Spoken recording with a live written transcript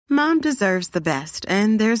Mom deserves the best,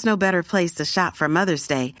 and there's no better place to shop for Mother's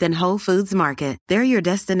Day than Whole Foods Market. They're your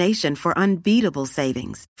destination for unbeatable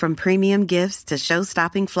savings, from premium gifts to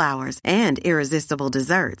show-stopping flowers and irresistible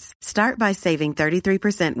desserts. Start by saving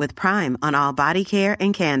 33% with Prime on all body care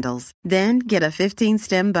and candles. Then get a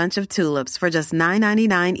 15-stem bunch of tulips for just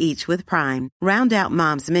 $9.99 each with Prime. Round out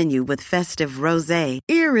Mom's menu with festive rosé,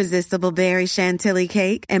 irresistible berry chantilly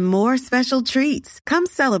cake, and more special treats. Come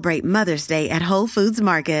celebrate Mother's Day at Whole Foods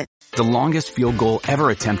Market. The longest field goal ever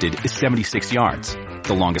attempted is 76 yards.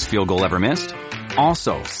 The longest field goal ever missed?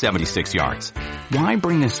 Also 76 yards. Why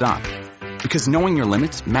bring this up? Because knowing your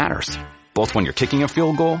limits matters, both when you're kicking a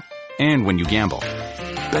field goal and when you gamble.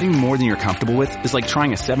 Betting more than you're comfortable with is like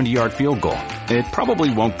trying a 70-yard field goal. It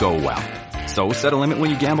probably won't go well. So set a limit when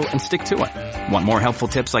you gamble and stick to it. Want more helpful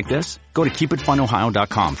tips like this? Go to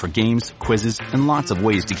keepitfunohio.com for games, quizzes, and lots of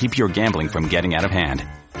ways to keep your gambling from getting out of hand.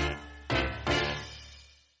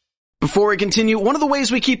 Before we continue, one of the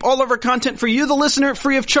ways we keep all of our content for you, the listener,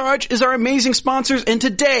 free of charge is our amazing sponsors, and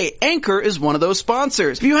today, Anchor is one of those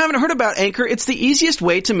sponsors. If you haven't heard about Anchor, it's the easiest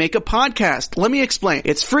way to make a podcast. Let me explain.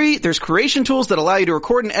 It's free, there's creation tools that allow you to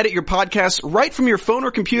record and edit your podcasts right from your phone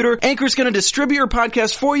or computer. Anchor's going to distribute your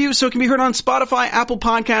podcast for you so it can be heard on Spotify, Apple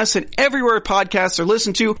Podcasts, and everywhere podcasts are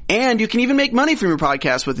listened to, and you can even make money from your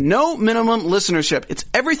podcast with no minimum listenership. It's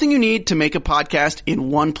everything you need to make a podcast in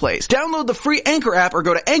one place. Download the free Anchor app or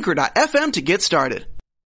go to anchor.fm to get started.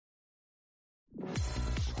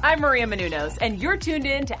 I'm Maria Menounos, and you're tuned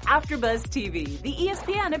in to AfterBuzz TV, the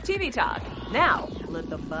ESPN of TV talk. Now, let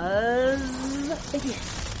the buzz begin.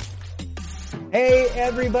 Hey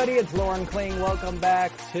everybody, it's Lauren Kling. Welcome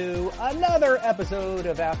back to another episode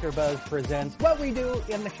of AfterBuzz Presents What We Do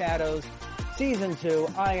in the Shadows, Season 2.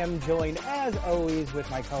 I am joined, as always, with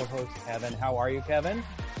my co-host, Kevin. How are you, Kevin?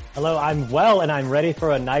 Hello, I'm well, and I'm ready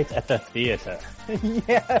for a night at the theater.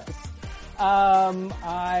 Yes.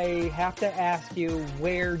 I have to ask you,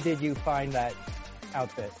 where did you find that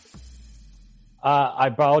outfit? I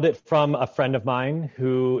borrowed it from a friend of mine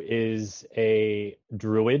who is a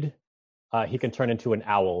druid. He can turn into an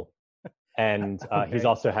owl, and Okay. he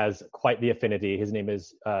also has quite the affinity. His name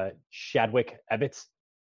is Shadwick Evitz.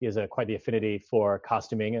 He has quite the affinity for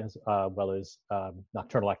costuming as well as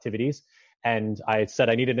nocturnal activities. And I said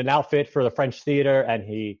I needed an outfit for the French theater, and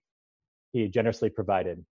he generously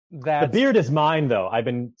provided. The beard is mine, though. I've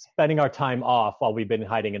been spending our time off while we've been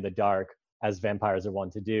hiding in the dark, as vampires are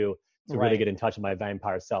wont to do, to really get in touch with my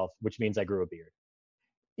vampire self, which means I grew a beard.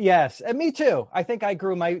 Yes, and me too. I think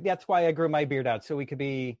that's why I grew my beard out, so we could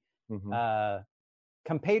be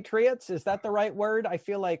compatriots. Is that the right word? I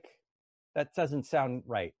feel like that doesn't sound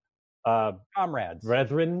right. Comrades.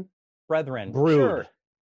 Brethren. Brood. Sure.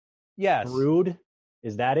 Yes. Brood.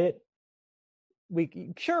 Is that it?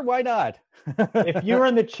 Sure, why not? If you're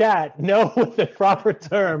in the chat, know what the proper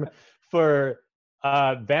term for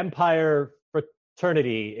vampire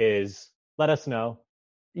fraternity is. Let us know.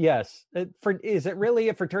 Yes. Is it really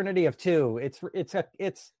a fraternity of two?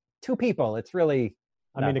 It's two people. It's really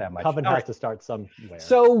not that much. Coven has to start somewhere.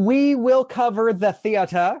 So we will cover the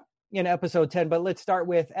theater in episode 10, but let's start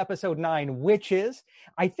with episode 9, Witches.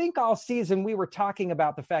 I think all season we were talking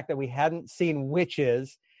about the fact that we hadn't seen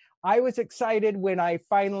Witches. I was excited when I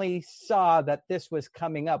finally saw that this was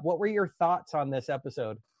coming up. What were your thoughts on this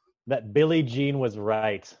episode? That Billie Jean was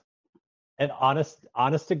right. And honest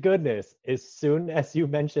to goodness, as soon as you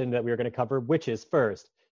mentioned that we were going to cover Witches first,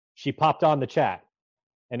 she popped on the chat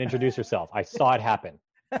and introduced herself. I saw it happen.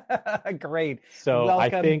 Great. So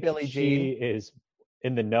welcome, I think Billie she Jean. is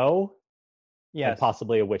in the know. Yes. And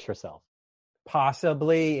possibly a witch herself.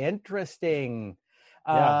 Possibly. Interesting.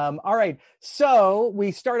 Yeah. All right. So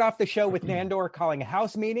we start off the show with Nandor calling a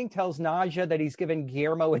house meeting, tells Naja that he's given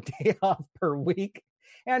Guillermo a day off per week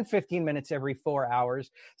and 15 minutes every 4 hours.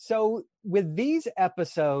 So with these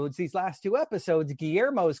episodes, these last 2 episodes,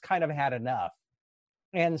 Guillermo's kind of had enough.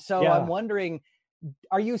 And so I'm wondering,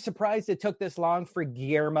 are you surprised it took this long for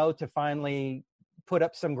Guillermo to finally put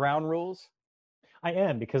up some ground rules? I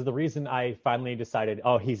am, because the reason I finally decided,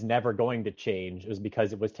 he's never going to change, was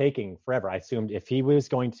because it was taking forever. I assumed if he was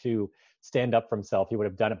going to stand up for himself, he would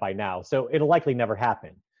have done it by now. So it'll likely never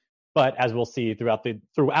happen. But as we'll see throughout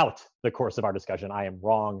the course of our discussion, I am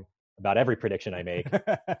wrong about every prediction I make.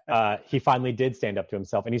 He finally did stand up to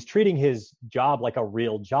himself, and he's treating his job like a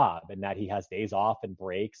real job, and that he has days off and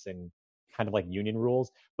breaks and kind of like union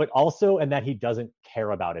rules, but also, and that he doesn't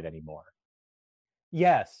care about it anymore.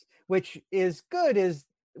 Yes. Which is good,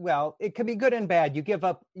 it can be good and bad. You give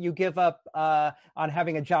up on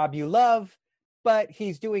having a job you love, but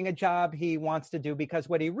he's doing a job he wants to do because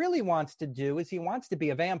what he really wants to do is he wants to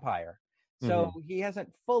be a vampire. So he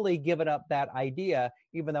hasn't fully given up that idea,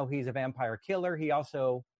 even though he's a vampire killer. He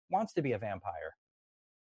also wants to be a vampire.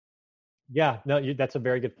 Yeah, no, that's a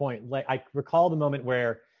very good point. Like, I recall the moment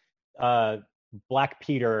where Black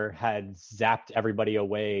Peter had zapped everybody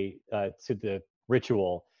away to the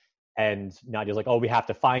ritual, and Nadia's like, "Oh, we have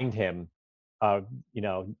to find him.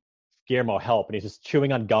 Guillermo, help!" And he's just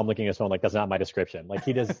chewing on gum, licking his phone. Like, that's not my description. Like,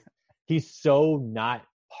 he's so not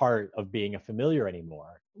part of being a familiar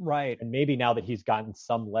anymore. Right. And maybe now that he's gotten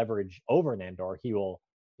some leverage over Nandor, he will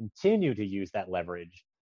continue to use that leverage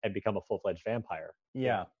and become a full-fledged vampire.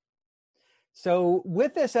 Yeah. So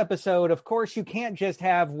with this episode, of course, you can't just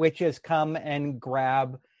have witches come and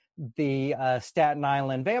grab the Staten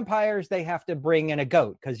Island vampires. They have to bring in a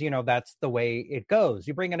goat because, that's the way it goes.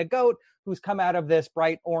 You bring in a goat who's come out of this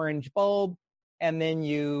bright orange bulb, and then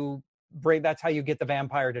that's how you get the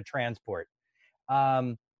vampire to transport.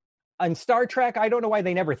 On Star Trek, I don't know why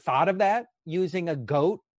they never thought of that, using a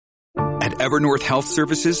goat. At Evernorth Health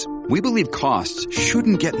Services, we believe costs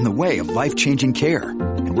shouldn't get in the way of life-changing care,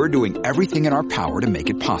 and we're doing everything in our power to make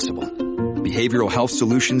it possible. Behavioral health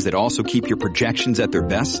solutions that also keep your projections at their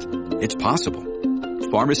best? It's possible.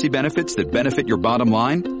 Pharmacy benefits that benefit your bottom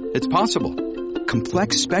line? It's possible.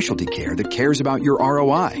 Complex specialty care that cares about your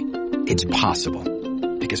ROI? It's possible.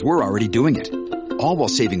 Because we're already doing it. All while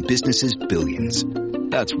saving businesses billions.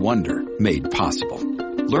 That's Wonder made possible.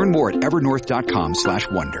 Learn more at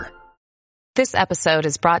evernorth.com/wonder. This episode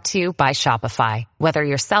is brought to you by Shopify. Whether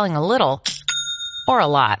you're selling a little or a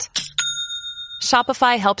lot,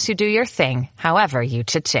 Shopify helps you do your thing, however you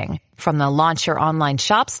cha-ching. From the launch your online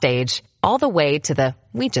shop stage, all the way to the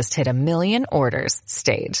we just hit 1 million orders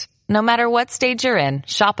stage. No matter what stage you're in,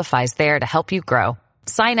 Shopify's there to help you grow.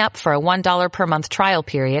 Sign up for a $1 per month trial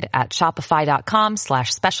period at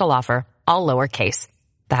shopify.com/special offer, all lowercase.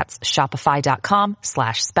 That's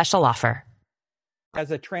shopify.com/special offer. As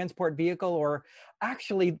a transport vehicle, or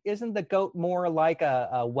actually, isn't the goat more like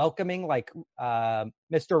a welcoming, like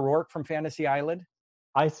Mr. Rourke from Fantasy Island?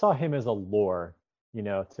 I saw him as a lure,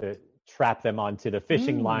 to trap them onto the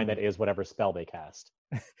fishing line that is whatever spell they cast.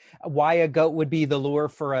 Why a goat would be the lure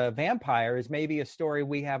for a vampire is maybe a story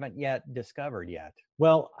we haven't yet discovered yet.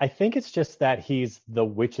 Well, I think it's just that he's the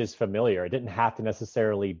witch's familiar. It didn't have to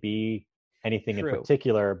necessarily be anything in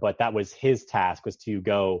particular, but that was his task, was to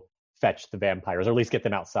go fetch the vampires, or at least get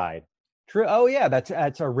them outside. True. Oh yeah,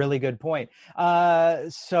 that's a really good point.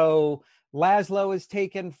 So Laszlo is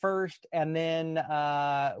taken first, and then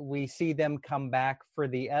we see them come back for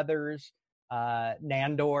the others.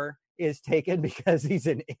 Nandor is taken because he's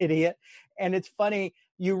an idiot, and it's funny.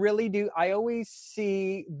 You really do. I always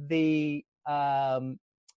see Naja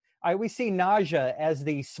as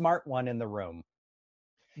the smart one in the room.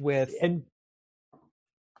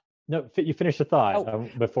 No, you finish the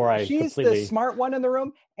thought before I She's the smart one in the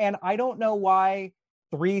room, and I don't know why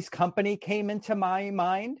Three's Company came into my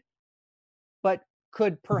mind, but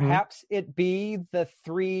could perhaps it be the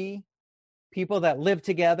three people that live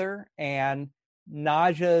together, and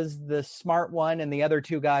Naja's the smart one, and the other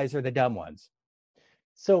two guys are the dumb ones?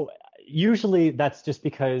 So usually that's just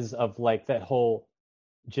because of like that whole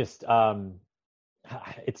it's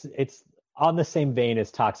on the same vein as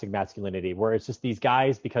toxic masculinity, where it's just these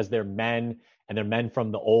guys, because they're men and they're men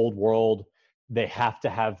from the old world, they have to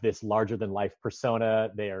have this larger than life persona.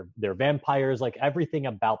 They're vampires. Like, everything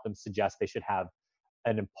about them suggests they should have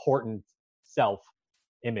an important self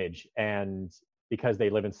image. And because they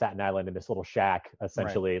live in Staten Island in this little shack,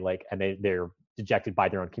 essentially, right, and they're dejected by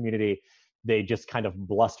their own community, they just kind of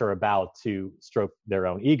bluster about to stroke their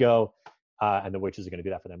own ego. And the witches are going to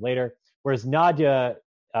do that for them later. Whereas Nadia,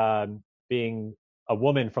 being a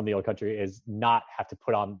woman from the old country, is not have to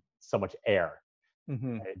put on so much air.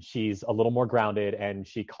 And she's a little more grounded, and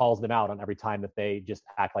she calls them out on every time that they just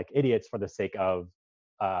act like idiots for the sake of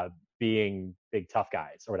being big tough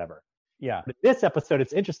guys or whatever. Yeah. But this episode,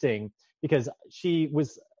 it's interesting because she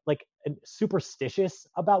was like superstitious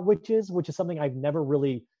about witches, which is something I've never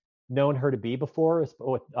really known her to be before.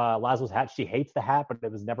 With Laszlo's hat, she hates the hat, but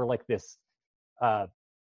it was never like this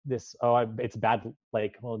it's bad,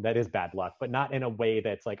 like, well, that is bad luck, but not in a way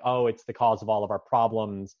that's like, oh, it's the cause of all of our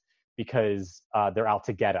problems because they're out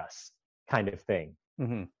to get us kind of thing.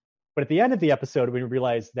 But at the end of the episode, we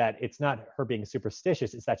realize that it's not her being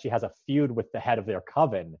superstitious, it's that she has a feud with the head of their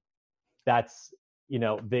coven. That's,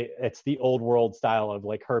 it's the old world style of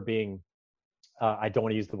like her being, I don't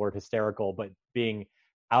want to use the word hysterical, but being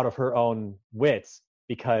out of her own wits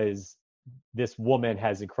because this woman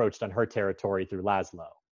has encroached on her territory through Laszlo.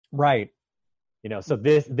 Right. So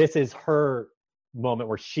this is her moment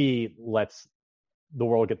where she lets the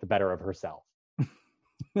world get the better of herself.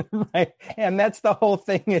 Right. And that's the whole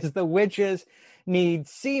thing, is the witches need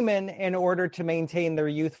semen in order to maintain their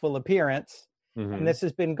youthful appearance. Mm-hmm. And this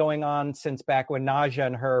has been going on since back when Naja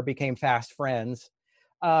and her became fast friends.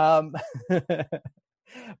 But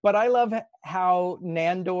I love how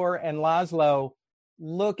Nandor and Laszlo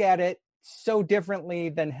look at it so differently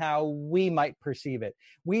than how we might perceive it.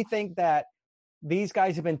 We think that these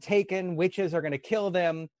guys have been taken, witches are going to kill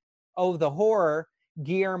them. Oh, the horror.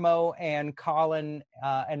 Guillermo and Colin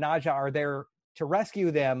and Naja are there to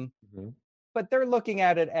rescue them. Mm-hmm. But they're looking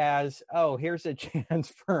at it as, oh, here's a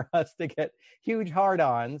chance for us to get huge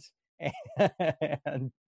hard-ons.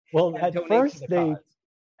 And well, at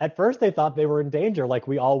first they thought they were in danger, like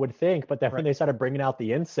we all would think. But then when Right. they started bringing out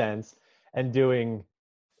the incense and doing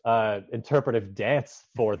interpretive dance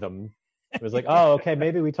for them, it was like, oh, okay,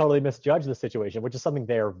 maybe we totally misjudged the situation, which is something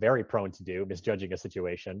they're very prone to do, misjudging a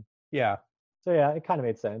situation. Yeah. So yeah, it kind of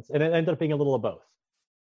made sense. And it ended up being a little of both.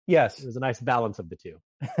 Yes. It was a nice balance of the two.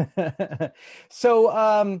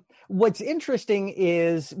 So what's interesting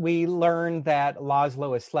is we learned that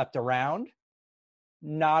Laszlo has slept around,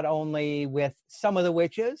 not only with some of the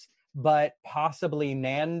witches, but possibly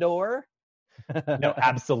Nandor. No,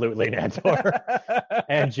 absolutely Nandor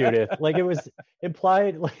and Judith. Like, it was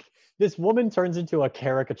implied, like, this woman turns into a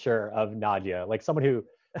caricature of Nadia, like someone who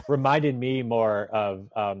reminded me more of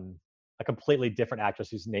a completely different actress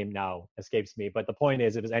whose name now escapes me. But the point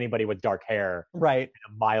is, it was anybody with dark hair, right,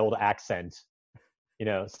 and a mild accent, you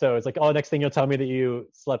know. So it's like, oh, next thing you'll tell me that you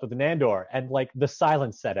slept with Nandor, and like the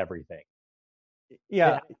silence said everything.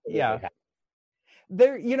 Yeah.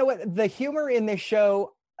 There, you know what? The humor in this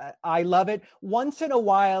show, I love it. Once in a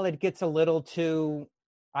while, it gets a little too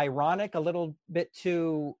ironic, a little bit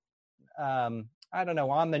too, I don't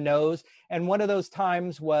know, on the nose. And one of those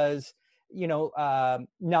times was, you know,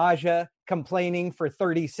 Naja complaining for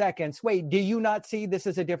 30 seconds. Wait, do you not see this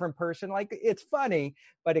as a different person? Like, it's funny,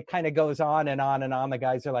 but it kind of goes on and on and on. The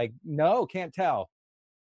guys are like, no, can't tell.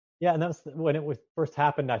 Yeah, and that was when it first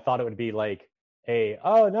happened. I thought it would be like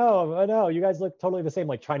oh no, you guys look totally the same,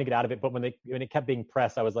 like trying to get out of it. But when it kept being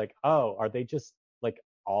pressed, I was like, oh, are they just like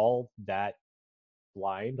all that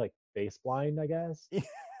blind, like face blind, I guess?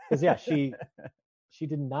 Because yeah, she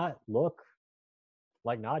did not look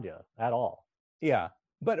like Nadia at all. Yeah.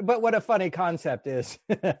 But what a funny concept is.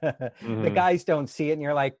 The guys don't see it and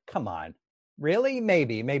you're like, come on. Really?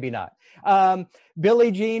 Maybe not.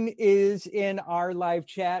 Billie Jean is in our live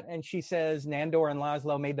chat and she says Nandor and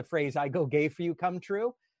Laszlo made the phrase "I go gay for you" come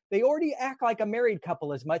true. They already act like a married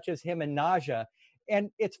couple as much as him and Naja.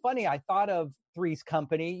 And it's funny, I thought of Three's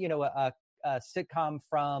Company, you know, a sitcom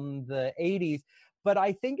from the 80s, but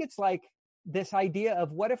I think it's like this idea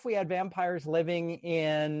of what if we had vampires living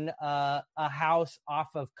in a house off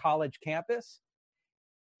of college campus,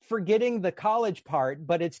 forgetting the college part,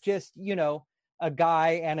 but it's just, you know, a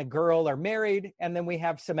guy and a girl are married, and then we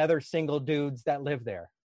have some other single dudes that live there.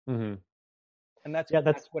 Mm-hmm. And that's what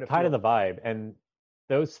it kind feels of the vibe. And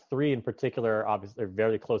those three in particular, obviously, are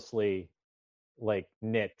very closely like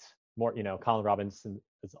knit. More, you know, Colin Robinson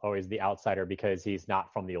is always the outsider because he's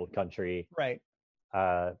not from the old country. Right.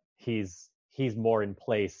 He's more in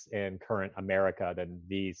place in current America than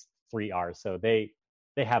these three are. So they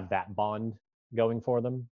have that bond going for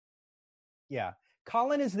them. Yeah.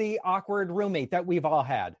 Colin is the awkward roommate that we've all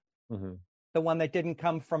had. Mm-hmm. The one that didn't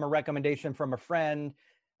come from a recommendation from a friend,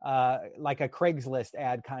 like a Craigslist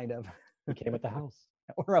ad, kind of. He came at the house.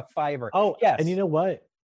 Or a Fiverr. Oh, yes. And you know what?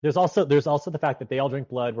 There's also the fact that they all drink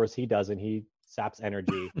blood, whereas he doesn't. He saps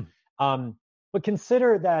energy. But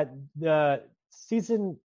consider that the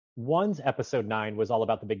season 1's episode 9 was all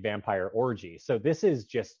about the big vampire orgy. So this is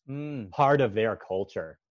just part of their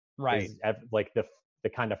culture. Right. Like the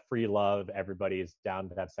kind of free love, everybody is down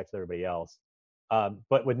to have sex with everybody else.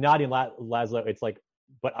 But with Nadia and Laszlo, it's like,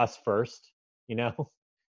 but us first, you know?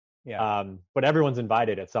 Yeah. But everyone's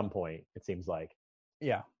invited at some point, it seems like.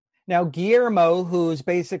 Yeah. Now, Guillermo, who's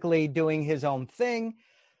basically doing his own thing,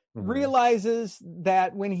 realizes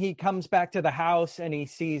that when he comes back to the house and he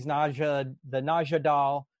sees Naja, the Naja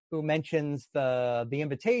doll, who mentions the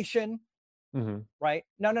invitation, right?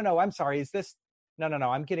 No, I'm sorry. Is this? No,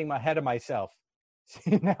 I'm getting ahead of myself.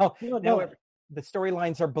 See, now the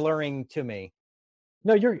storylines are blurring to me.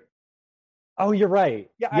 No, you're right.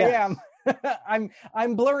 Yeah, yes. I am.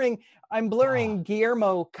 I'm blurring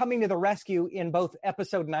Guillermo coming to the rescue in both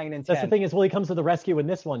episode 9 and 10. That's the thing is, well, he comes to the rescue in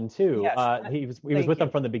this one too. Yes. He was with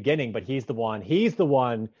them from the beginning, but he's the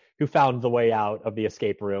one who found the way out of the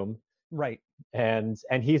escape room. Right. And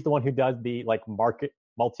he's the one who does the like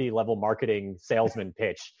multi-level marketing salesman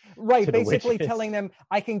pitch. Right. Basically telling them,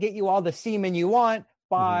 I can get you all the semen you want,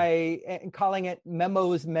 by calling it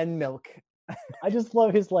Memo's Men Milk. I just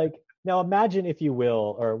love his now imagine, if you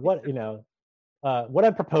will, or what, what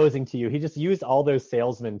I'm proposing to you. He just used all those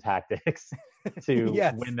salesman tactics to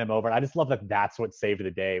Yes. win them over. I just love that that's what saved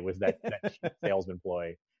the day, was that salesman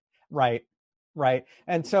ploy. Right.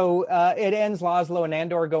 And so it ends. Laszlo and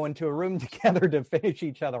Nandor go into a room together to finish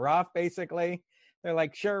each other off, basically. They're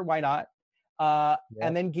like, sure, why not?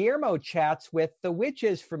 And then Guillermo chats with the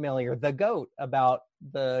witch's familiar, the goat, about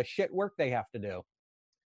the shit work they have to do.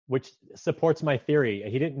 Which supports my theory.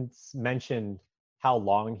 He didn't mention how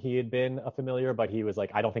long he had been a familiar, but he was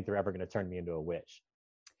like, I don't think they're ever going to turn me into a witch.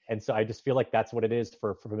 And so I just feel like that's what it is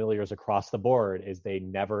for familiars across the board, is they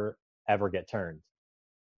never, ever get turned.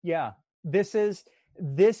 Yeah. This is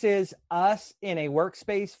us in a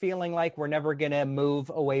workspace feeling like we're never going to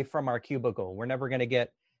move away from our cubicle. We're never going to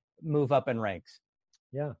move up in ranks.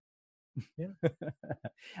 Yeah.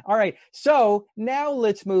 All right. So now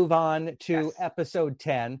let's move on to episode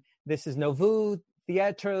 10. This is Nouveau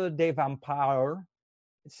Théâtre des Vampires.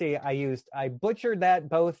 See, I butchered that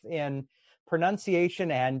both in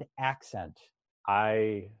pronunciation and accent.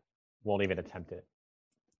 I won't even attempt it.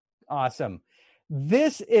 Awesome.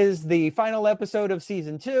 This is the final episode of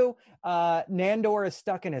season 2. Nandor is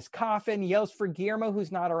stuck in his coffin, yells for Guillermo,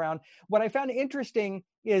 who's not around. What I found interesting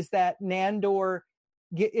is that Nandor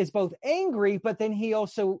is both angry, but then he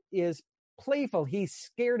also is playful. He's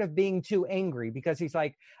scared of being too angry because he's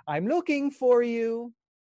like, I'm looking for you.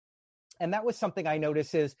 And that was something I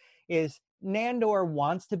noticed is Nandor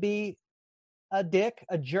wants to be a dick,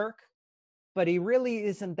 a jerk, but he really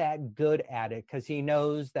isn't that good at it because he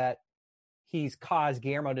knows that he's caused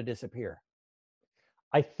Guillermo to disappear.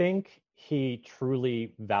 I think he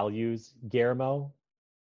truly values Guillermo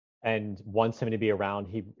and wants him to be around.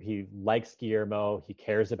 He likes Guillermo, he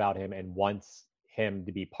cares about him, and wants him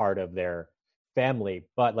to be part of their family.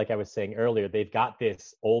 But like I was saying earlier, they've got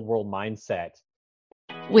this old world mindset.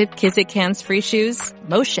 With Kizik hands-free shoes,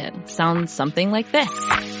 motion sounds something like this.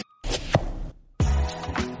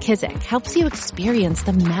 Kizik helps you experience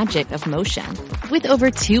the magic of motion. With over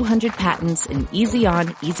 200 patents and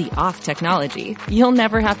easy-on, easy-off technology, you'll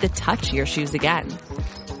never have to touch your shoes again.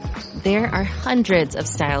 There are hundreds of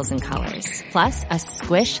styles and colors, plus a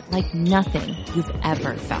squish like nothing you've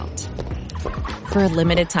ever felt. For a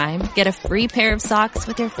limited time, get a free pair of socks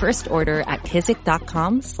with your first order at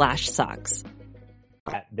kizik.com/socks.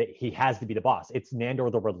 He has to be the boss. It's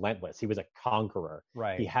Nandor the Relentless. He was a conqueror.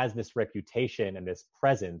 Right. He has this reputation and this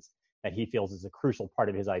presence that he feels is a crucial part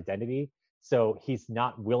of his identity. So he's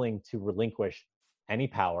not willing to relinquish any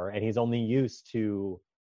power, and he's only used to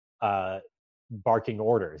barking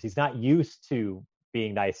orders. He's not used to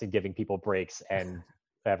being nice and giving people breaks and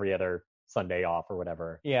every other Sunday off or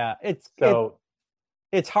whatever. Yeah, it's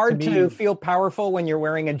hard to me, feel powerful when you're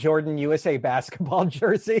wearing a Jordan USA basketball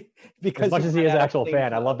jersey. Because as much as he is an actual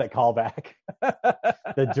fan, I love that callback.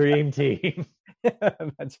 The dream team.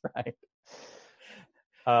 That's right.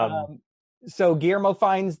 So Guillermo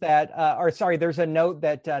finds that, there's a note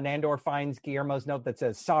that Nandor finds Guillermo's note that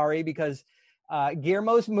says sorry because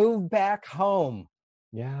Guillermo's moved back home.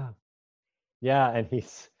 Yeah, and he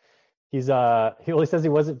only says he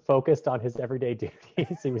wasn't focused on his everyday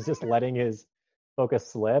duties. He was just letting his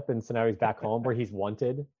focus slip, and so now he's back home where he's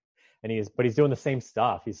wanted, and he's doing the same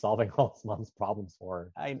stuff. He's solving all his mom's problems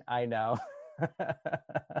for her. I know.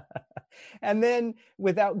 And then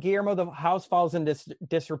without Guillermo, the house falls into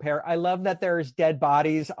disrepair. I love that there's dead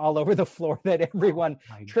bodies all over the floor that everyone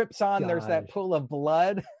trips on. There's that pool of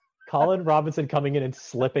blood. Colin Robinson coming in and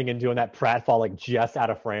slipping and doing that pratfall just out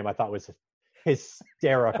of frame, I thought was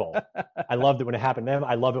hysterical. I loved it when it happened to him.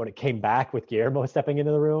 I loved it when it came back with Guillermo stepping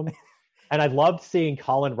into the room. And I loved seeing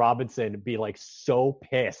Colin Robinson be so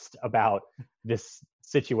pissed about this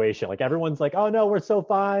situation. Everyone's like, oh no, we're so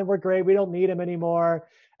fine. We're great. We don't need him anymore.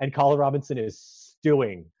 And Colin Robinson is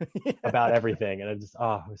stewing about everything. And it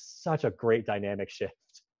was such a great dynamic shift.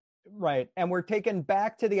 Right. And we're taken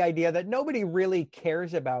back to the idea that nobody really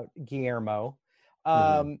cares about Guillermo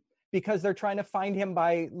because they're trying to find him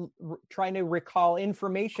by trying to recall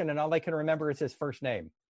information. And all they can remember is his first name.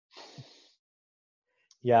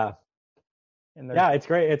 Yeah. Yeah, it's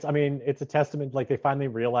great. It's a testament. They finally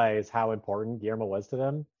realize how important Guillermo was to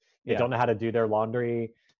them. They don't know how to do their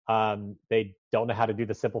laundry. They don't know how to do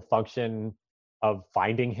the simple function of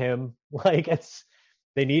finding him. They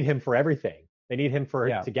need him for everything. They need him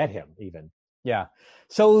to get him even. Yeah.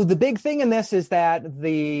 So the big thing in this is that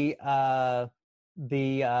the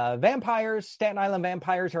vampires, Staten Island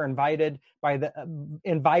vampires, are invited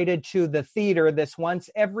to the theater, this once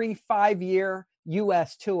every 5-year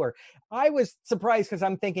U.S. tour. I was surprised because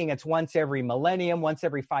I'm thinking it's once every millennium, once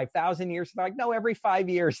every 5,000 years. They're like, no, every 5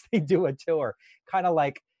 years they do a tour, kind of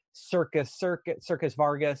like Circus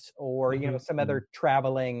Vargas, or some other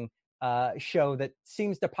traveling show that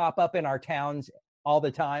seems to pop up in our towns all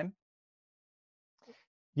the time.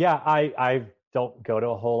 Yeah, I don't go to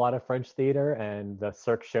a whole lot of French theater, and the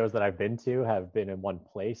Cirque shows that I've been to have been in one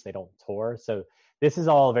place. They don't tour. So this is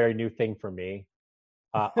all a very new thing for me.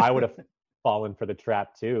 I would have fallen for the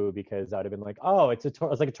trap too, because I would have been like, oh, it's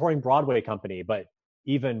like a touring Broadway company, but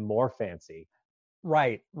even more fancy.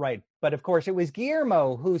 Right. But of course, it was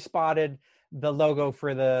Guillermo who spotted the logo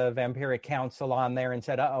for the Vampiric Council on there and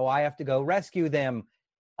said, uh-oh, I have to go rescue them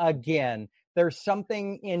again. There's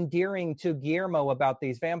something endearing to Guillermo about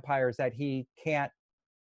these vampires that he can't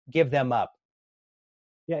give them up.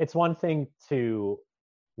 Yeah, it's one thing to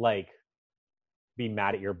like be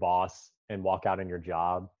mad at your boss and walk out on your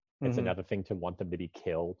job. It's another thing to want them to be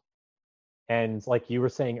killed. And like you were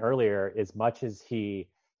saying earlier, as much as he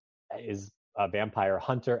is a vampire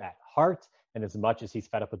hunter at heart, and as much as he's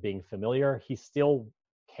fed up with being familiar, he still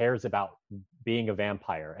cares about being a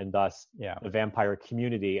vampire, and thus the vampire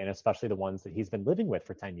community, and especially the ones that he's been living with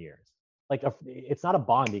for 10 years. Like, it's not a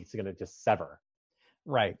bond he's going to just sever.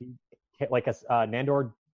 Right. Like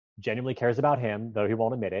Nandor genuinely cares about him, though he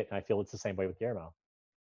won't admit it. And I feel it's the same way with Guillermo.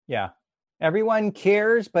 Yeah. Everyone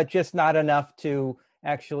cares, but just not enough to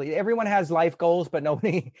actually, everyone has life goals, but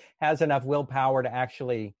nobody has enough willpower to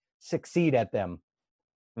actually succeed at them.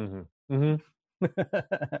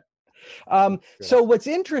 So what's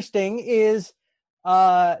interesting is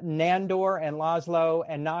Nandor and Laszlo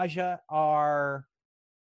and Nadja are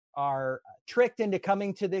tricked into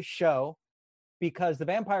coming to this show because the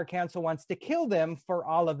Vampire Council wants to kill them for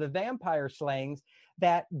all of the vampire slayings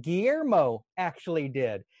that Guillermo actually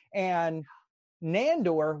did. And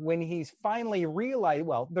Nandor, when he's finally realized,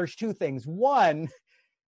 well, there's two things. One,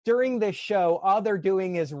 during this show, all they're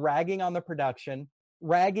doing is ragging on the production,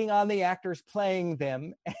 ragging on the actors playing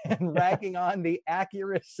them, and ragging on the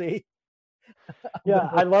accuracy. Yeah,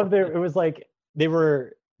 I love it was like they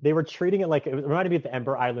were treating it like, it reminded me of the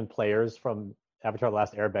Ember Island players from Avatar: The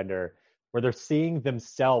Last Airbender, where they're seeing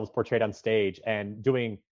themselves portrayed on stage and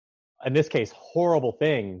doing, in this case, horrible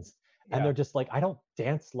things. And they're just like, I don't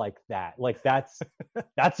dance like that. Like, that's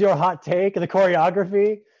your hot take of the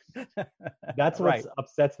choreography. That's what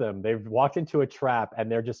upsets them. They've walked into a trap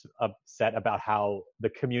and they're just upset about how the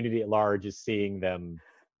community at large is seeing them.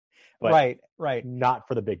 But right. Not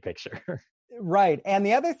for the big picture. Right. And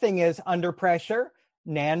the other thing is, under pressure,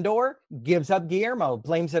 Nandor gives up Guillermo,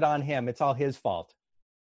 blames it on him. It's all his fault.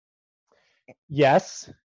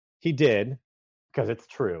 Yes, he did, because it's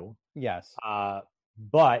true. Yes.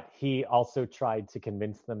 But he also tried to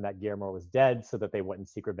convince them that Guillermo was dead so that they wouldn't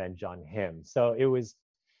seek revenge on him. So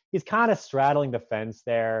he's kind of straddling the fence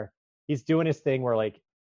there. He's doing his thing where, like,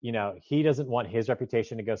 he doesn't want his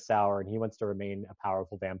reputation to go sour and he wants to remain a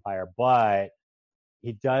powerful vampire, but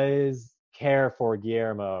he does care for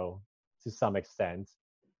Guillermo to some extent.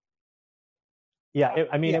 Yeah,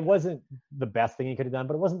 it wasn't the best thing he could have done,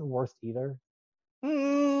 but it wasn't the worst either.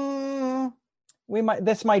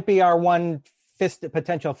 This might be our one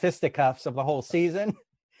potential fisticuffs of the whole season,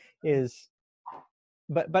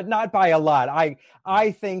 but not by a lot.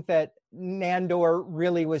 I think that Nandor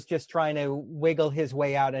really was just trying to wiggle his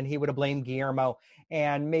way out, and he would have blamed Guillermo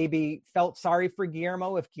and maybe felt sorry for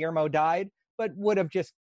Guillermo if Guillermo died, but would have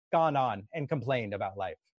just gone on and complained about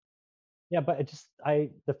life. Yeah, but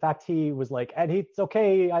the fact he was like, and it's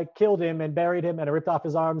okay, I killed him and buried him and I ripped off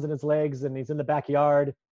his arms and his legs and he's in the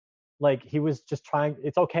backyard. Like, he was just trying,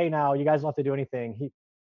 it's okay now, you guys don't have to do anything.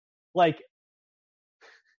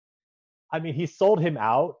 He sold him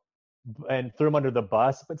out and threw him under the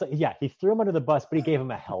bus. But he threw him under the bus, but he gave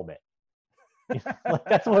him a helmet.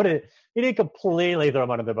 That's what he didn't completely throw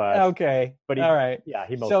him under the bus. Okay. But all right. Yeah,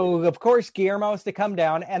 he so of course Guillermo has to come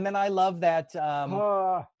down, and then I love that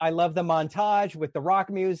I love the montage with the rock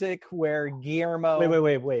music where Guillermo.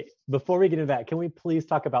 Wait. Before we get into that, can we please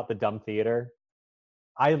talk about the dumb theater?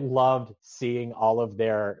 I loved seeing all of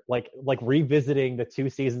their like revisiting the 2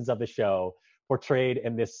 seasons of the show portrayed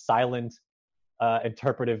in this silent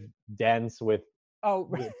interpretive dance with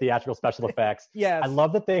theatrical special effects. Yes. I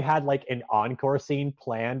love that they had like an encore scene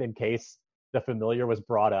planned in case the familiar was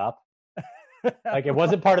brought up. Like, it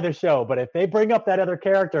wasn't part of the show, but if they bring up that other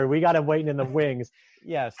character, we got him waiting in the wings.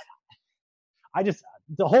 Yes.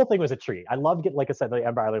 The whole thing was a treat. I loved it, like I said, the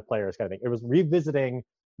Ember Island players kind of thing. It was revisiting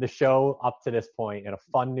the show up to this point in a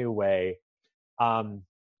fun new way. And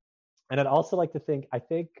I'd also like to think, I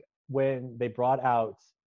think when they brought out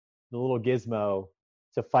the little Gizmo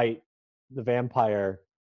to fight the vampire,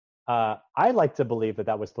 I like to believe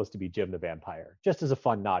that was supposed to be Jim the vampire, just as a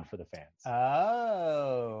fun nod for the fans.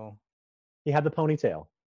 Oh. He had the ponytail.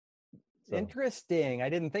 So, interesting. I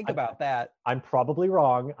didn't think about that. I'm probably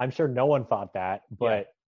wrong. I'm sure no one thought that,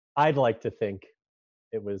 but I'd like to think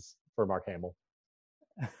it was for Mark Hamill.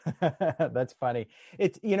 That's funny.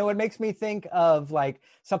 It's, it makes me think of like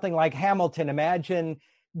something like Hamilton. Imagine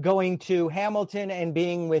going to Hamilton and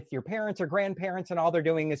being with your parents or grandparents, and all they're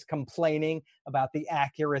doing is complaining about the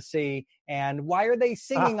accuracy and why are they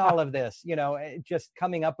singing all of this? Just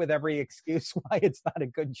coming up with every excuse why it's not a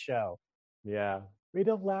good show. Yeah, we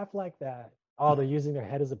don't laugh like that. Oh, they're using their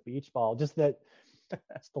head as a beach ball. Just the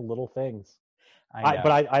little things. I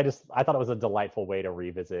thought it was a delightful way to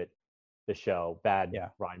revisit the show. Bad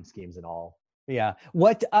rhyme schemes and all. Yeah.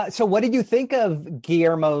 So what did you think of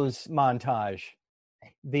Guillermo's montage?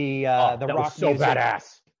 The that rock was so music.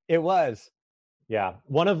 badass. It was. Yeah.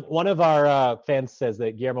 One of our fans says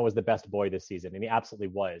that Guillermo was the best boy this season, and he absolutely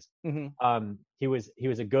was. Mm-hmm. He was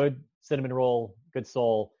a good cinnamon roll, good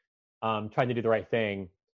soul, trying to do the right thing.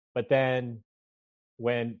 But then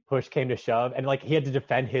when push came to shove, and like he had to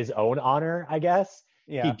defend his own honor, I guess.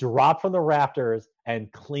 Yeah. He dropped from the rafters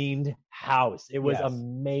and cleaned house. It was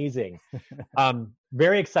amazing.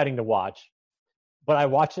 Very exciting to watch. But I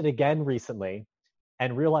watched it again recently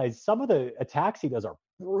and realized some of the attacks he does are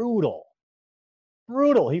brutal.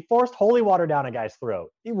 Brutal. He forced holy water down a guy's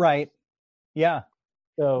throat. Right. Yeah.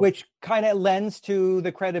 So, which kind of lends to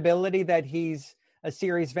the credibility that he's a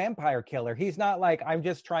serious vampire killer. He's not like, I'm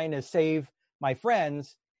just trying to save my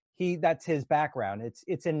friends. That's his background.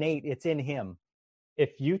 It's innate. It's in him.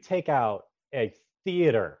 If you take out a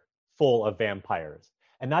theater full of vampires,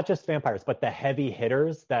 and not just vampires, but the heavy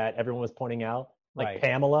hitters that everyone was pointing out, like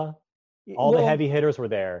Pamela, the heavy hitters were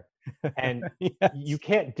there. And you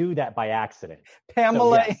can't do that by accident.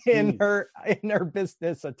 Pamela in her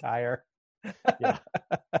business attire. Yeah.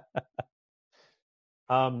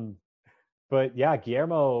 But yeah,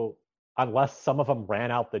 Guillermo, unless some of them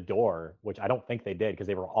ran out the door, which I don't think they did because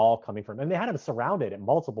they were all coming from, and they had him surrounded at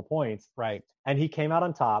multiple points. Right. And he came out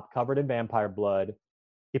on top, covered in vampire blood.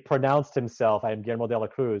 He pronounced himself, I am Guillermo de la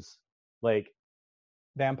Cruz, like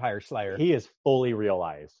vampire slayer. He is fully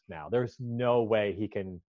realized now. There's no way he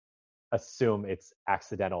can assume it's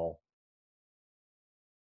accidental.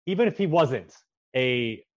 Even if he wasn't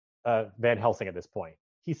a Van Helsing at this point,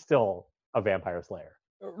 he's still a vampire slayer.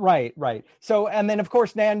 Right. So, and then of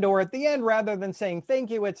course, Nandor at the end, rather than saying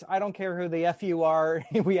thank you, it's, I don't care who the F you are.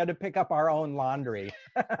 We had to pick up our own laundry.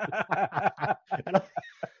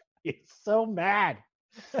 He's so mad.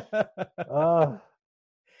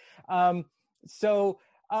 So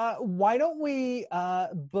why don't we,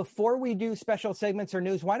 before we do special segments or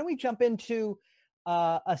news, why don't we jump into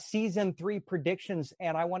a season 3 predictions?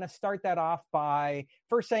 And I want to start that off by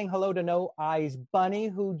first saying hello to No Eyes Bunny,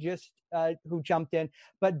 who jumped in.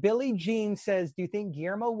 But Billie Jean says, do you think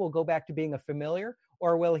Guillermo will go back to being a familiar,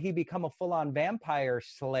 or will he become a full-on vampire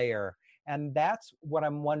slayer? And that's what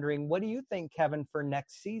I'm wondering. What do you think, Kevin, for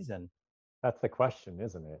next season? That's the question,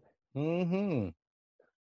 isn't it? Mm-hmm.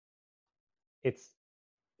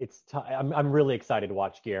 I'm really excited to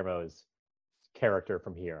watch Guillermo's character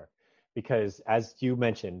from here, because as you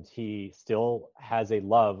mentioned, he still has a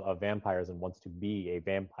love of vampires and wants to be a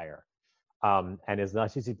vampire. And as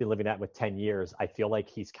much as he's been living that with 10 years, I feel like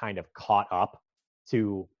he's kind of caught up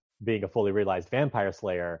to being a fully realized vampire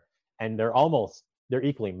slayer, and they're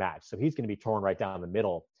equally matched. So he's going to be torn right down the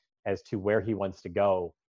middle as to where he wants to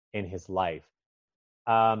go in his life.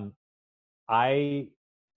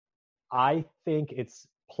 I think it's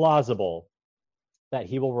plausible that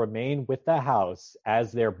he will remain with the house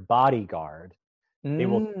as their bodyguard. They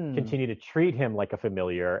will continue to treat him like a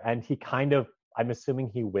familiar, and I'm assuming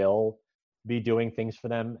he will be doing things for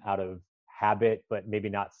them out of habit, but maybe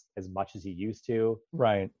not as much as he used to.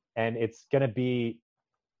 Right. And it's going to be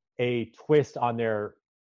a twist on their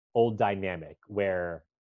old dynamic where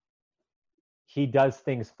he does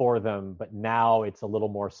things for them, but now it's a little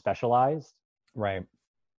more specialized. Right.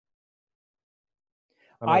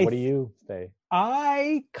 What do you say?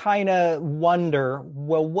 I kind of wonder,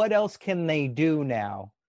 well, what else can they do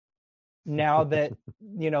now? Now that,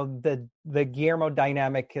 the Guillermo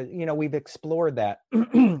dynamic, we've explored that.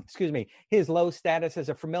 Excuse me. His low status as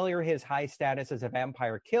a familiar, his high status as a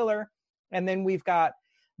vampire killer. And then we've got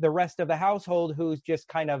the rest of the household who's just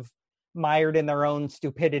kind of mired in their own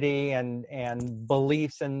stupidity and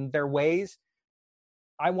beliefs and their ways.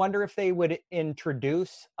 I wonder if they would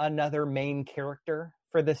introduce another main character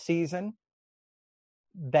for the season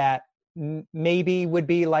that maybe would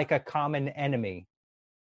be like a common enemy.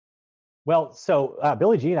 Well, so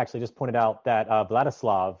Billie Jean actually just pointed out that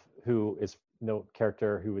Vladislav, who is no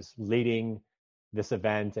character who is leading this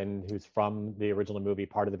event and who's from the original movie,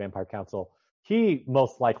 part of the Vampire Council, he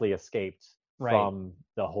most likely escaped from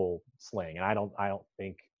the whole sling, and I don't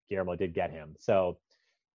think Guillermo did get him. So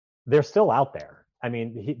they're still out there. I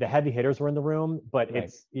mean, the heavy hitters were in the room, but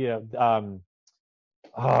it's oh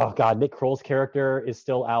god, Nick Kroll's character is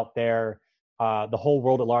still out there. The whole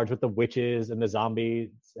world at large with the witches and the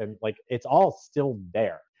zombies, and like it's all still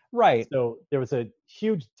there. Right. So there was a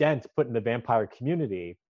huge dent put in the vampire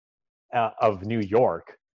community of New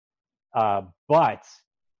York, but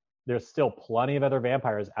there's still plenty of other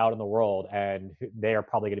vampires out in the world, and they are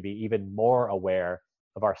probably going to be even more aware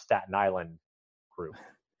of our Staten Island group.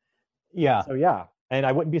 Yeah. So yeah, and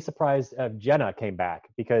I wouldn't be surprised if Jenna came back,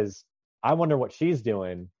 because I wonder what she's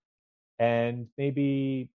doing, and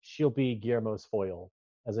maybe she'll be Guillermo's foil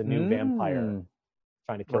as a new vampire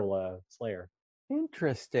trying to kill Slayer.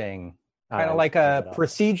 Interesting. Kind of like a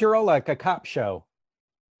procedural, like a cop show.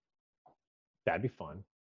 That'd be fun.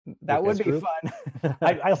 That would be fun.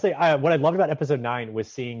 I'll say what I loved about episode 9 was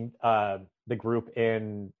seeing the group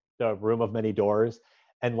in the Room of Many Doors,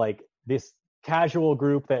 and like this casual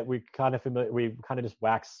group that we kind of just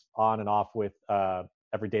wax on and off with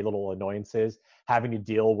everyday little annoyances, having to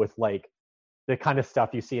deal with like the kind of stuff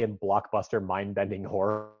you see in blockbuster mind-bending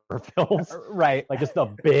horror films. Right. Like just the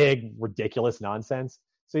big, ridiculous nonsense.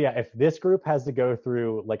 So yeah, if this group has to go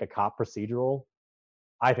through like a cop procedural,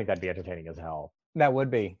 I think that'd be entertaining as hell. That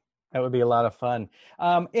would be a lot of fun.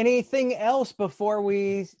 Anything else before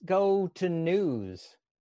we go to news?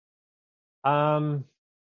 No,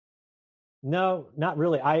 not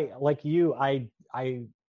really. I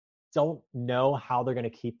don't know how they're going to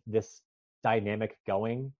keep this dynamic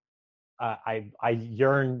going. I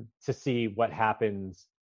yearn to see what happens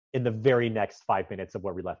in the very next 5 minutes of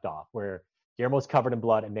where we left off, where Guillermo's covered in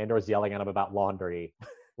blood and Nandor's yelling at him about laundry.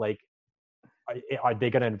 Like, are they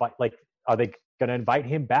going to invite? Like, are they going to invite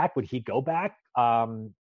him back? Would he go back? Are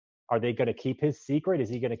they going to keep his secret? Is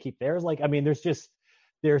he going to keep theirs? Like, I mean,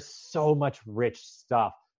 there's so much rich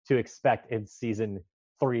stuff to expect in season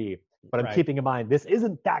 3. But I'm keeping in mind, this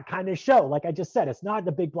isn't that kind of show. Like I just said, it's not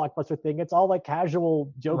the big blockbuster thing. It's all like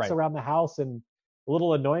casual jokes around the house and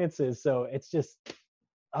little annoyances. So it's just,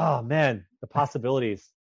 oh man, the possibilities.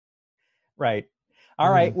 Right. All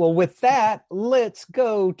right. Well, with that, let's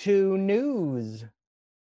go to news.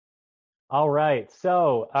 All right.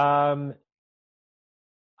 So I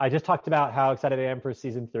just talked about how excited I am for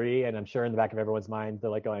season 3, and I'm sure in the back of everyone's mind, they're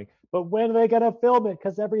like going, but when are they going to film it?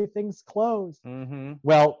 Because everything's closed. Mm-hmm.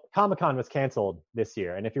 Well, Comic-Con was canceled this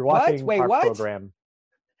year. And if you're watching our program...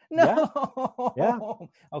 No. Yeah.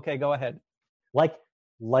 Okay, go ahead. Like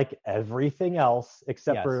everything else,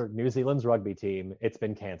 except for New Zealand's rugby team, it's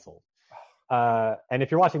been canceled. And if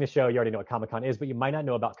you're watching the show, you already know what Comic-Con is, but you might not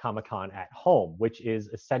know about Comic-Con at Home, which is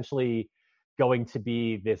essentially going to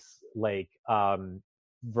be this like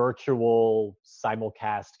virtual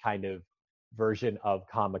simulcast kind of version of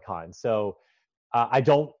Comic-Con. So I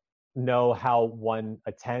don't know how one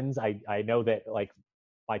attends. I know that like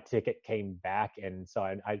my ticket came back, and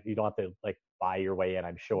so you don't have to like buy your way in,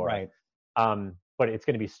 I'm sure. Right. But it's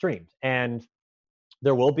going to be streamed, and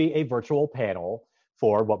there will be a virtual panel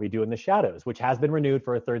for What We Do in the Shadows, which has been renewed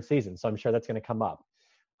for a 3rd season. So I'm sure that's going to come up.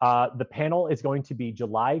 The panel is going to be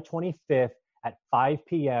July 25th at 5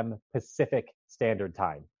 p.m. Pacific Standard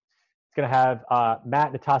Time. It's going to have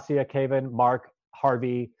Matt, Natasha, Kevin, Mark,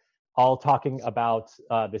 Harvey, all talking about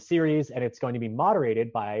the series, and it's going to be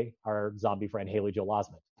moderated by our zombie friend, Haley Joel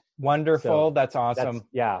Osment. Wonderful. So that's awesome.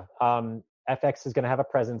 FX is going to have a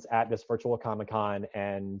presence at this virtual Comic-Con,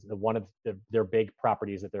 and one of their big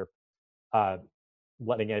properties that they're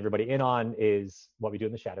letting everybody in on is What We Do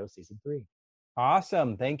in the Shadows season 3.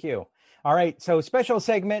 Awesome. Thank you. All right. So special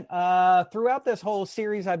segment. Throughout this whole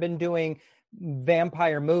series, I've been doing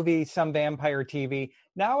vampire movies, some vampire TV.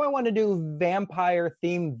 Now I want to do vampire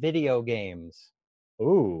themed video games.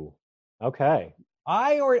 Ooh. Okay.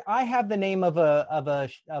 I have the name of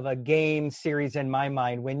a game series in my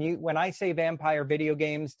mind. When I say vampire video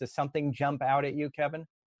games, does something jump out at you, Kevin?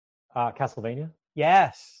 Castlevania?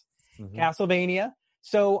 Yes. Mm-hmm. Castlevania.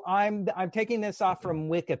 So I'm taking this off from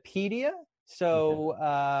Wikipedia. So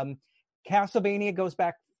Castlevania goes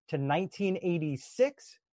back to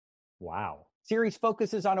 1986. Wow. Series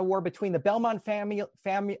focuses on a war between the Belmont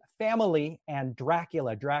family and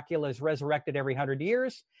Dracula. Dracula is resurrected every 100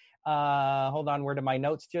 years. Hold on, where did my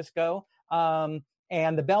notes just go? And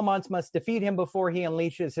the Belmonts must defeat him before he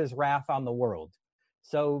unleashes his wrath on the world.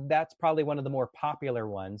 So that's probably one of the more popular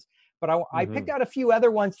ones. But I picked out a few other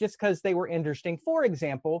ones just because they were interesting. For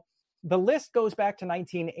example, the list goes back to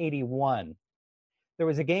 1981. There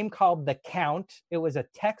was a game called The Count. It was a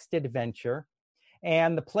text adventure,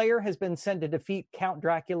 and the player has been sent to defeat Count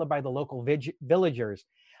Dracula by the local villagers.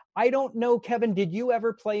 I don't know, Kevin, did you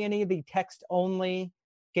ever play any of the text-only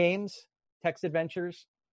games, text adventures?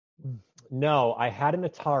 No, I had an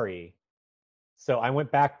Atari, so I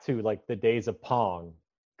went back to like the days of Pong.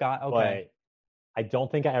 Okay. But I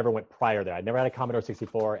don't think I ever went prior there. I never had a Commodore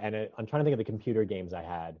 64, and I'm trying to think of the computer games I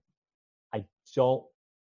had. I don't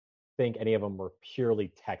think any of them were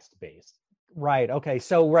purely text-based. Right. Okay.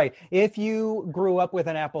 So, right. If you grew up with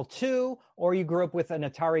an Apple II, or you grew up with an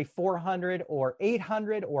Atari 400 or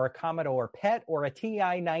 800 or a Commodore PET or a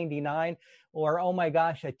TI-99 or, oh my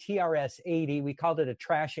gosh, a TRS-80, we called it a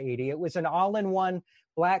Trash 80. It was an all-in-one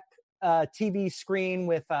black TV screen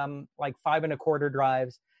with like 5 1/4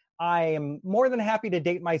 drives. I am more than happy to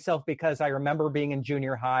date myself because I remember being in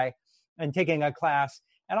junior high and taking a class,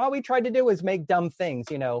 and all we tried to do was make dumb things,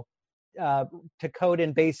 to code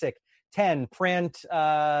in BASIC. 10, print,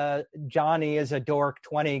 Johnny is a dork,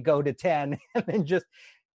 20, go to 10. And then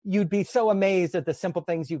you'd be so amazed at the simple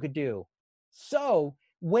things you could do. So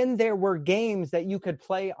when there were games that you could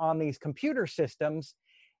play on these computer systems,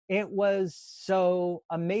 it was so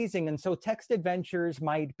amazing. And so text adventures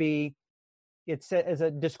might be, as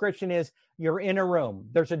a description is, you're in a room,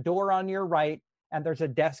 there's a door on your right, and there's a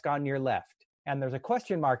desk on your left, and there's a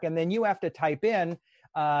question mark, and then you have to type in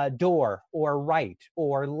door or right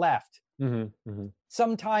or left.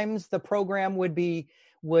 Sometimes the program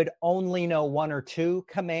would only know 1 or 2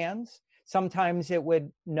 commands. Sometimes it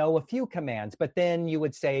would know a few commands, but then you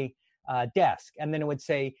would say desk, and then it would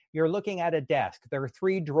say you're looking at a desk. There are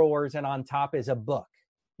 3 drawers, and on top is a book.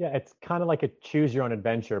 Yeah, it's kind of like a choose your own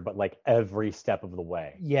adventure, but like every step of the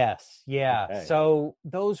way. Yes, yeah. Okay. So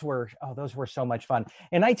those were so much fun.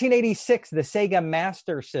 In 1986, the Sega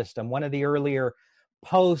Master System, one of the earlier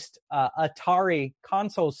post Atari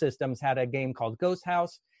console systems, had a game called Ghost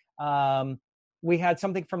House. We had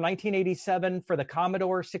something from 1987 for the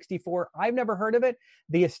Commodore 64. I've never heard of it.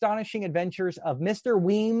 The Astonishing Adventures of Mr.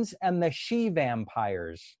 Weems and the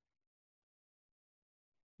She-Vampires,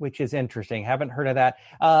 which is interesting. Haven't heard of that.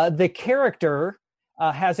 The character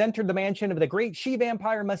has entered the mansion of the great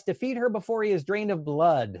she-vampire, must defeat her before he is drained of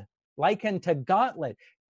blood. Likened to Gauntlet.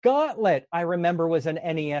 Gauntlet, I remember, was an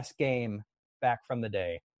NES game back from the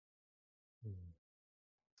day.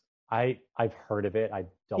 I've heard of it. I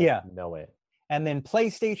don't know it. And then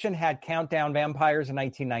PlayStation had Countdown Vampires in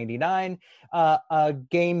 1999, a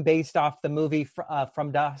game based off the movie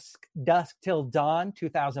From Dusk Till Dawn,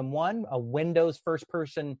 2001, a Windows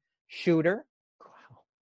first-person shooter. Wow.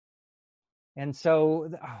 And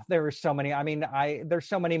so there were so many. I mean, there's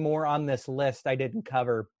so many more on this list I didn't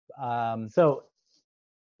cover. So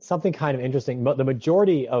something kind of interesting. The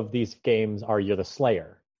majority of these games are You're the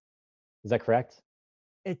Slayer. Is that correct?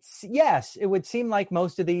 Yes, it would seem like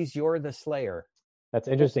most of these, you're the Slayer. That's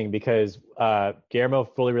interesting because Guillermo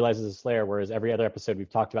fully realizes the Slayer, whereas every other episode we've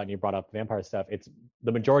talked about and you brought up vampire stuff, it's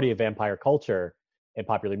the majority of vampire culture in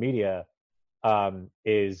popular media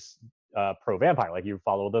is pro-vampire. Like you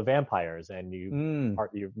follow the vampires and you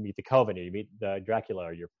meet the Coven, or you meet the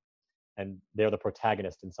Dracula, and they're the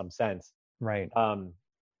protagonist in some sense. Right.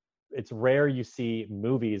 It's rare you see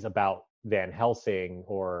movies about Van Helsing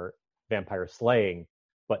or vampire slaying.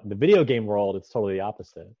 But in the video game world, it's totally the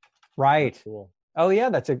opposite. Right. That's cool. Oh yeah,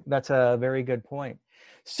 that's a very good point.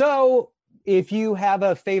 So if you have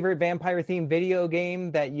a favorite vampire themed video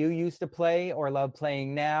game that you used to play or love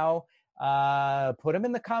playing now, put them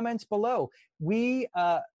in the comments below. We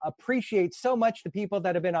appreciate so much the people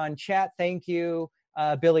that have been on chat. Thank you,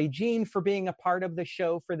 Billie Jean, for being a part of the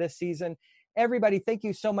show for this season. Everybody, thank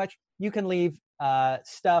you so much. You can leave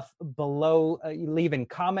stuff below, leave in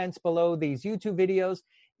comments below these YouTube videos.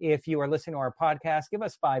 If you are listening to our podcast, give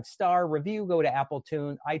us 5-star review. Go to Apple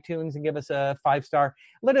iTunes and give us a 5-star.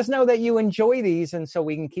 Let us know that you enjoy these, and so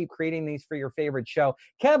we can keep creating these for your favorite show.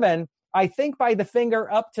 Kevin, I think by the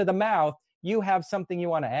finger up to the mouth, you have something you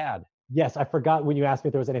want to add. Yes, I forgot when you asked me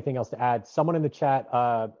if there was anything else to add. Someone in the chat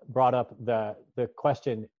brought up the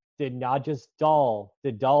question, did doll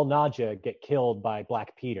Nadja get killed by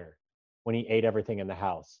Black Peter when he ate everything in the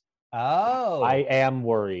house? Oh. I am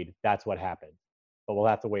worried that's what happened. But we'll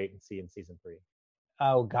have to wait and see in season 3.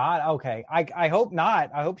 Oh, God. Okay. I hope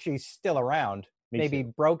not. I hope she's still around. Maybe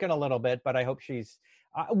broken a little bit, but I hope she's...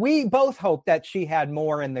 we both hope that she had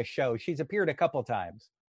more in the show. She's appeared a couple times.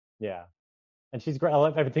 Yeah. And she's great. I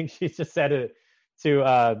love everything she's just said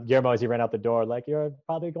Guillermo as he ran out the door, like, you're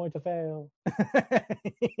probably going to fail.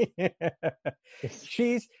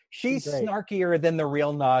 She's snarkier than the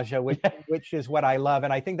real Naja, which is what I love.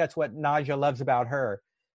 And I think that's what Naja loves about her,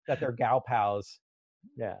 that they're gal pals.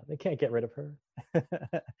 Yeah, they can't get rid of her.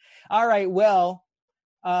 All right. Well,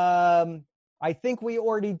 I think we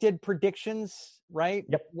already did predictions, right?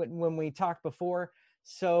 Yep. When we talked before.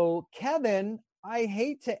 So, Kevin, I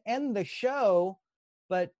hate to end the show,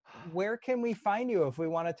 but where can we find you if we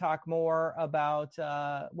want to talk more about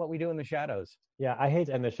what we do in the shadows? Yeah, I hate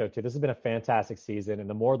to end the show too. This has been a fantastic season. And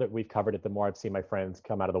the more that we've covered it, the more I've seen my friends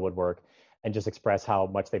come out of the woodwork and just express how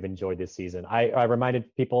much they've enjoyed this season. I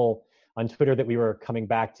reminded people on Twitter that we were coming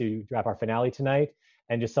back to wrap our finale tonight.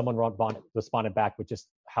 And just someone responded back with just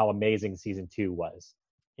how amazing season 2 was.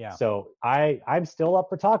 Yeah. So I'm still up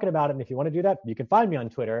for talking about it. And if you want to do that, you can find me on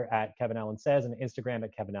Twitter at Kevin Allen Says and Instagram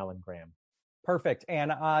at Kevin Allen Graham. Perfect.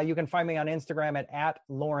 And you can find me on Instagram at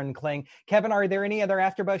Lauren Kling. Kevin, are there any other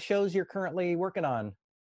AfterBuzz shows you're currently working on?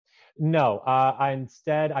 No.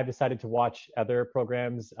 Instead, I've decided to watch other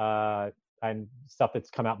programs and stuff that's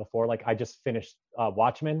come out before. Like I just finished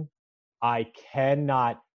Watchmen. I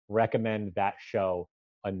cannot recommend that show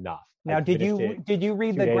enough. Now, did you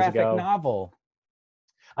read the graphic novel?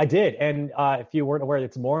 I did. And if you weren't aware,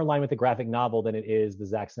 it's more in line with the graphic novel than it is the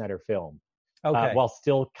Zack Snyder film. Okay. While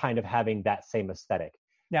still kind of having that same aesthetic.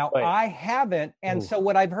 Now, I haven't. And so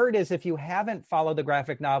what I've heard is if you haven't followed the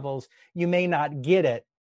graphic novels, you may not get it,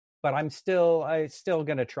 but I'm still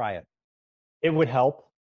going to try it. It would help,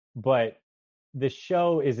 but the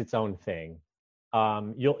show is its own thing.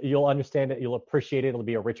 You'll understand it. You'll appreciate it. It'll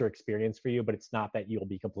be a richer experience for you, but it's not that you'll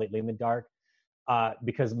be completely in the dark.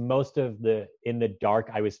 Because most of in the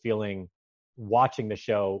dark I was feeling watching the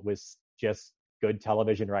show was just good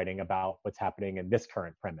television writing about what's happening in this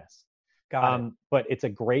current premise. Got it. But it's a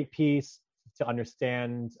great piece to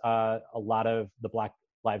understand a lot of the Black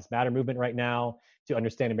Lives Matter movement right now, to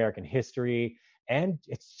understand American history. And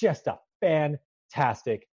it's just a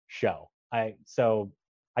fantastic show. So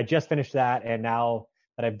I just finished that. And now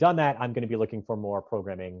that I've done that, I'm going to be looking for more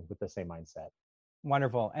programming with the same mindset.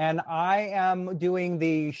 Wonderful. And I am doing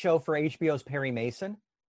the show for HBO's Perry Mason.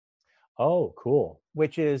 Oh, cool.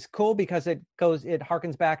 Which is cool because it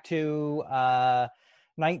harkens back to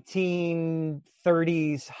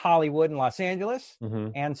 1930s Hollywood and Los Angeles. Mm-hmm.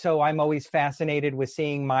 And so I'm always fascinated with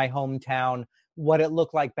seeing my hometown, what it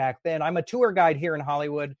looked like back then. I'm a tour guide here in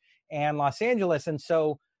Hollywood and Los Angeles. And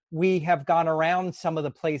so we have gone around some of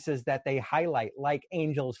the places that they highlight, like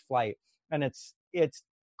Angel's Flight. And it's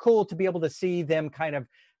cool to be able to see them kind of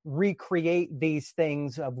recreate these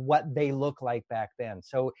things of what they look like back then.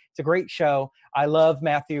 So it's a great show. I love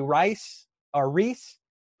Matthew Reese,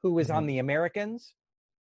 who was on The Americans.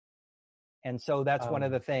 And so that's one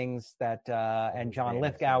of the things that, and John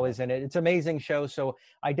Lithgow is in it. It's an amazing show. So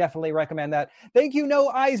I definitely recommend that. Thank you, No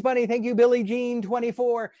Eyes Bunny. Thank you, Billie Jean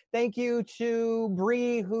 24. Thank you to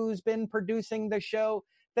Bree, who's been producing the show.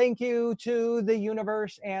 Thank you to the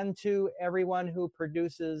universe and to everyone who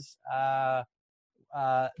produces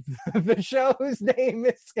the show's name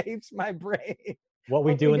escapes my brain. What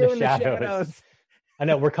we do in the shadows. I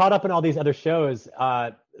know we're caught up in all these other shows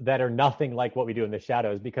that are nothing like What We Do in the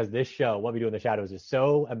Shadows, because this show, What We Do in the Shadows, is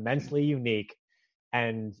so immensely unique.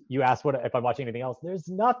 And you asked if I'm watching anything else. There's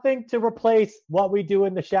nothing to replace What We Do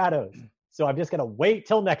in the Shadows. So I'm just going to wait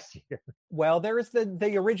till next year. Well, there is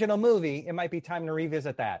the original movie. It might be time to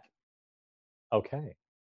revisit that. Okay.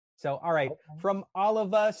 So, all right. Okay. From all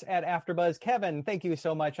of us at AfterBuzz, Kevin, thank you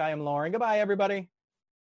so much. I am Lauren. Goodbye, everybody.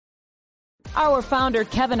 Our founder,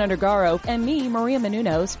 Kevin Undergaro, and me, Maria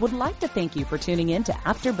Menounos, would like to thank you for tuning in to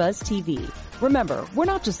AfterBuzz TV. Remember, we're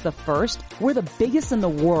not just the first, we're the biggest in the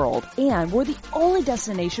world, and we're the only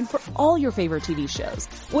destination for all your favorite TV shows.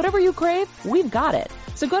 Whatever you crave, we've got it.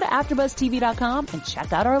 So go to AfterBuzzTV.com and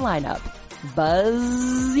check out our lineup.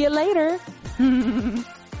 Buzz you later.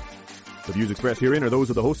 The views expressed herein are those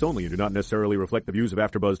of the hosts only and do not necessarily reflect the views of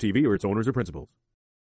AfterBuzz TV or its owners or principals.